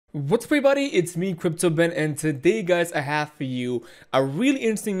What's up everybody, it's me CryptoBen, and today guys I have for you a really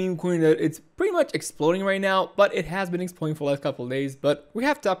interesting meme coin that it's pretty much exploding right now, but it has been exploding for the last couple of days, but we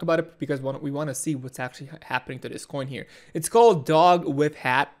have to talk about it because we want to see what's actually happening to this coin here. It's called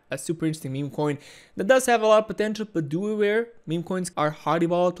DogWifHat, a super interesting meme coin that does have a lot of potential, but do beware, meme coins are highly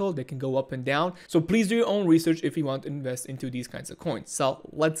volatile, they can go up and down, so please do your own research if you want to invest into these kinds of coins. So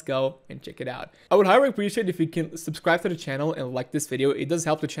let's go and check it out. I would highly appreciate if you can subscribe to the channel and like this video. It does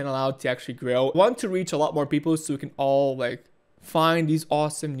help the channel out to actually grow. I want to reach a lot more people so we can all find these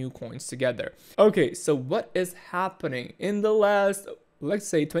awesome new coins together. Okay, so what is happening in the last, let's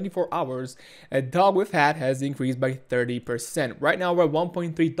say 24 hours? A DogWifHat has increased by 30%. Right now we're at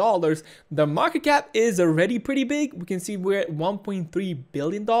 $1.3. The market cap is already pretty big. We can see we're at $1.3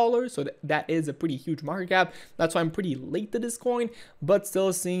 billion, so that is a pretty huge market cap. That's why I'm pretty late to this coin, but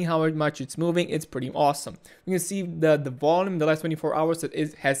still seeing how much it's moving, it's pretty awesome. You can see the volume in the last 24 hours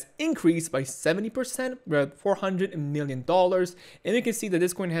has increased by 70%. We're at $400 million, and you can see that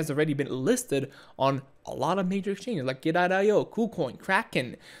this coin has already been listed on a lot of major exchanges like Get.io, KuCoin,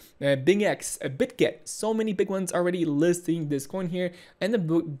 Kraken, BingX, BitGet. So many big ones already listing this coin here, and the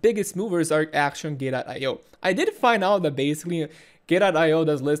biggest movers are actually on Get.io. I did find out that basically Get.io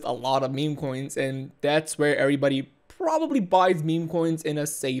does list a lot of meme coins, and that's where everybody probably buys meme coins in a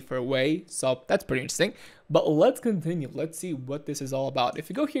safer way. So that's pretty interesting. But let's continue. Let's see what this is all about. If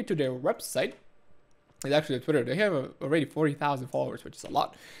you go here to their website, it's actually Twitter. They have already 40,000 followers, which is a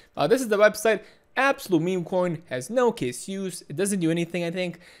lot. This is the website. Absolute meme coin, has no case use. It doesn't do anything, I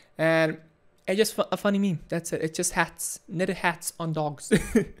think, and it's just a funny meme. That's it. It's just hats, knitted hats on dogs.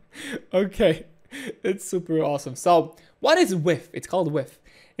 Okay, it's super awesome. So what is WIF? It's called WIF.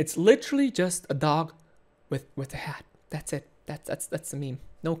 It's literally just a dog with a hat. That's it. That's the meme.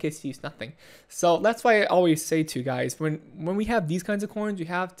 No case use, nothing. So that's why I always say to you guys, when we have these kinds of coins, you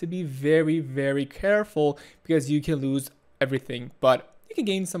have to be very, very careful because you can lose everything, but you can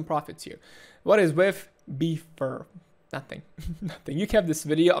gain some profits here. What is WIF? Beefer. Nothing. Nothing. You can have this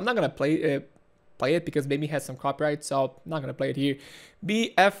video. I'm not gonna play it because maybe it has some copyright, so I'm not gonna play it here.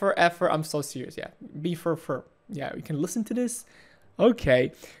 Effer. I'm so serious. Yeah. Beefer. Yeah, you can listen to this.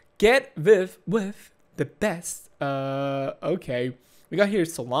 Okay. Get WIF the best. Okay. We got here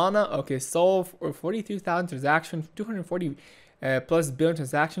Solana. Okay, so 42,000 transactions, 240 plus billion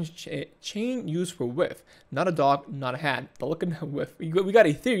transactions, chain used for WIF. Not a dog, not a hat. But look at the WIF. We got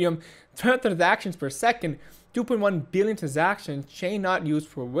Ethereum, 12 transactions per second, 2.1 billion transactions, chain not used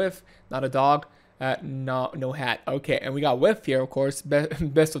for WIF, not a dog, no hat. Okay, and we got WIF here, of course,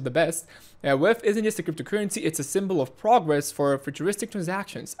 best of the best. WIF isn't just a cryptocurrency, it's a symbol of progress for futuristic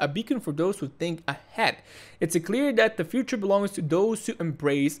transactions, a beacon for those who think ahead. It's clear that the future belongs to those who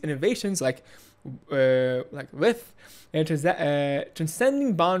embrace innovations like WIF and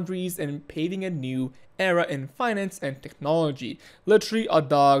transcending boundaries and paving a new era in finance and technology. Literally a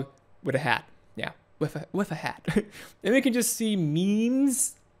dog with a hat. Yeah, with a hat. And we can just see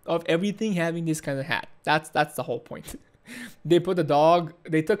memes of everything having this kind of hat. That's the whole point. They took a dog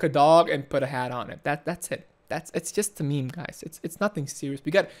and put a hat on it. That's it. It's just a meme, guys. It's nothing serious.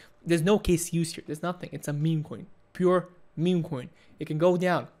 There's no case use here. There's nothing. It's a meme coin. Pure meme coin. It can go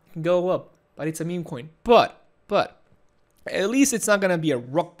down, it can go up, but it's a meme coin. But at least it's not gonna be a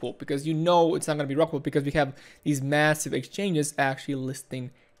rug pull, because you know it's not gonna be rug pull because we have these massive exchanges actually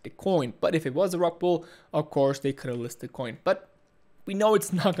listing the coin. But if it was a rug pull, of course they could have listed the coin. But we know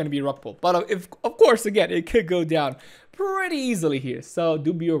it's not going to be a rug pull. But if, of course, again, it could go down pretty easily here. So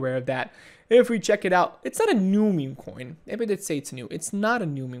do be aware of that. If we check it out, it's not a new meme coin. Maybe they'd say it's new. It's not a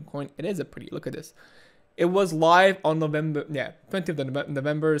new meme coin. It is a pretty, look at this. It was live on November, 20th of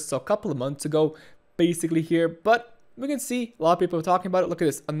November. So a couple of months ago, basically here. But we can see a lot of people are talking about it. Look at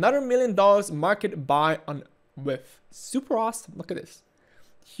this. Another $1 million market buy on WIF. Super awesome. Look at this.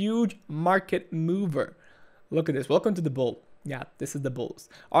 Huge market mover. Look at this. Welcome to the bull. Yeah, this is the bulls.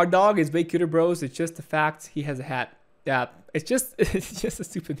 Our dog is way cuter, bros. It's just the fact he has a hat. Yeah, it's just a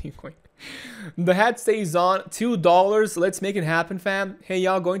stupid meme coin. The hat stays on $2. Let's make it happen, fam. Hey,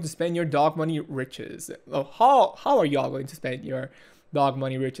 y'all going to spend your dog money riches? Oh, how are y'all going to spend your dog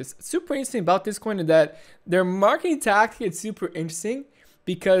money riches? Super interesting about this coin is that their marketing tactic is super interesting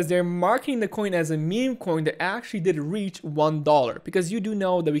because they're marketing the coin as a meme coin that actually did reach $1. Because you do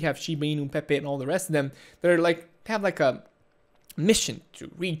know that we have Shiba Inu, Pepe, and all the rest of them. They're have a mission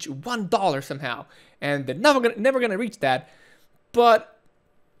to reach $1 somehow, and they're never gonna reach that. But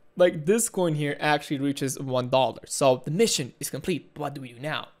like this coin here actually reaches $1, so the mission is complete. What do we do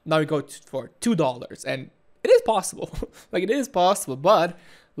now? Now we go for $2, and it is possible. Like it is possible, but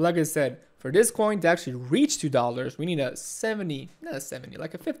like I said, For this coin to actually reach $2, we need a 70, not a 70,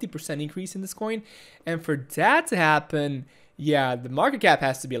 like a 50% increase in this coin. And for that to happen, yeah, the market cap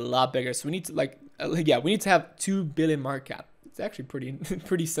has to be a lot bigger. So we need to we need to have 2 billion market cap. It's actually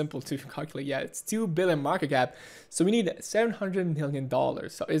pretty simple to calculate. Yeah, it's 2 billion market cap. So we need $700 million.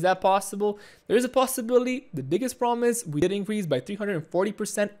 So is that possible? There is a possibility. The biggest problem is we did increase by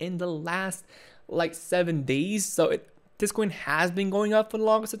 340% in the last like 7 days. So this coin has been going up for the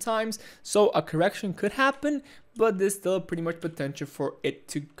longest of times. So a correction could happen, but there's still pretty much potential for it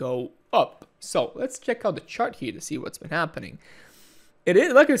to go up. So let's check out the chart here to see what's been happening. It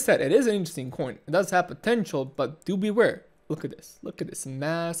is, like I said, it is an interesting coin. It does have potential, but do beware. Look at this. Look at this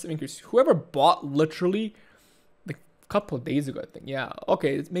massive increase. Whoever bought literally like a couple of days ago, I think. Yeah,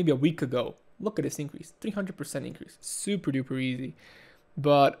 okay, it's maybe a week ago. Look at this increase. 300% increase. Super duper easy.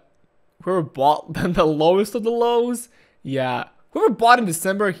 But whoever bought the lowest of the lows, yeah. Whoever bought in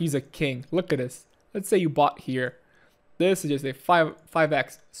December, he's a king. Look at this. Let's say you bought here. This is just a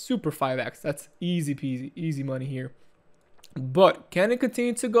 5x, super 5x. That's easy peasy, easy money here. But can it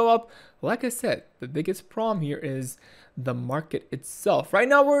continue to go up? Like I said, the biggest problem here is the market itself. Right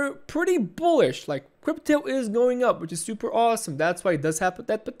now, we're pretty bullish. Like crypto is going up, which is super awesome. That's why it does have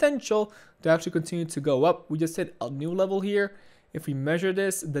that potential to actually continue to go up. We just hit a new level here. If we measure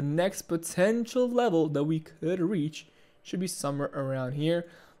this, the next potential level that we could reach should be somewhere around here.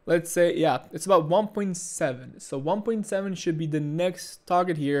 Let's say, yeah, it's about 1.7. So 1.7 should be the next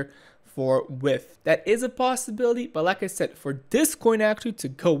target here for WIF. That is a possibility, but like I said, for this coin actually to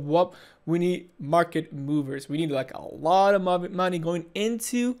go up, we need market movers. We need like a lot of money going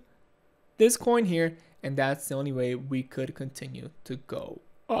into this coin here, and that's the only way we could continue to go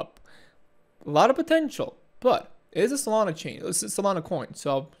up. A lot of potential, but it is a Solana chain. It's a Solana coin,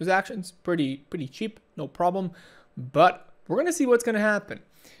 so this action's pretty cheap, no problem. But we're gonna see what's gonna happen.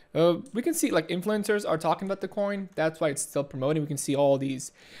 We can see like influencers are talking about the coin. That's why it's still promoting. We can see all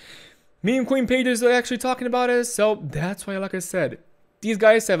these meme coin pages that are actually talking about it. So that's why, like I said, these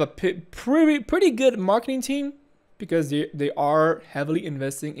guys have a pretty good marketing team because they are heavily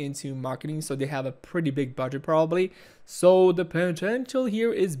investing into marketing. So they have a pretty big budget probably. So the potential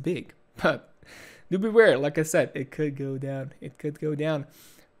here is big, but do beware. Like I said, it could go down. It could go down.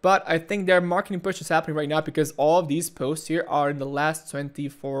 But I think their marketing push is happening right now because all of these posts here are in the last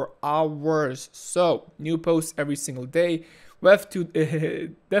 24 hours. So new posts every single day. WIF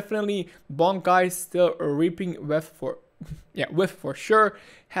to definitely Bonk guys still reaping WIF for WIF for sure.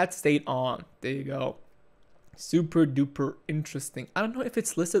 Had stayed on. There you go. Super duper interesting. I don't know if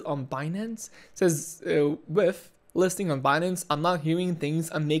it's listed on Binance. It says WIF listing on Binance. I'm not hearing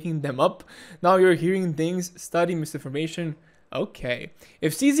things. I'm making them up. Now you're hearing things. Study misinformation. Okay.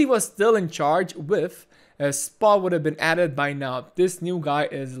 If CZ was still in charge, WIF, a spot would have been added by now. This new guy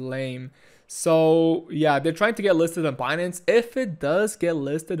is lame. So yeah, they're trying to get listed on Binance. If it does get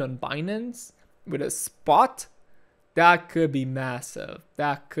listed on Binance with a spot, that could be massive.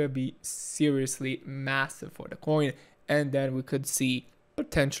 That could be seriously massive for the coin. And then we could see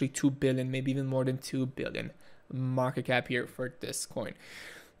potentially 2 billion, maybe even more than 2 billion market cap here for this coin.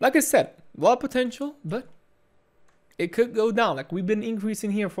 Like I said, a lot of potential, but it could go down. Like we've been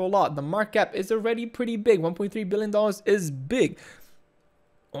increasing here for a lot. The market cap is already pretty big. $1.3 billion is big.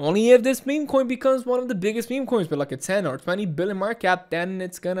 Only if this meme coin becomes one of the biggest meme coins with like a 10 or 20 billion market cap, then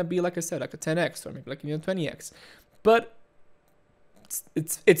it's gonna be, like I said, like a 10x or maybe like even 20x. But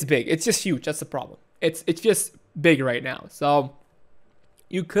it's big. It's just huge. That's the problem. It's just big right now. So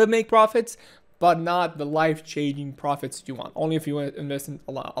you could make profits, but not the life-changing profits you want. Only if you want to invest in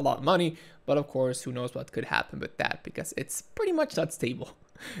a lot of money. But of course, who knows what could happen with that, because it's pretty much not stable.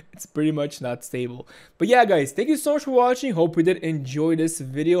 It's pretty much not stable. But yeah, guys, thank you so much for watching. Hope you did enjoy this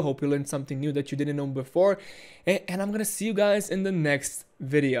video. Hope you learned something new that you didn't know before. And I'm gonna see you guys in the next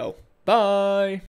video. Bye.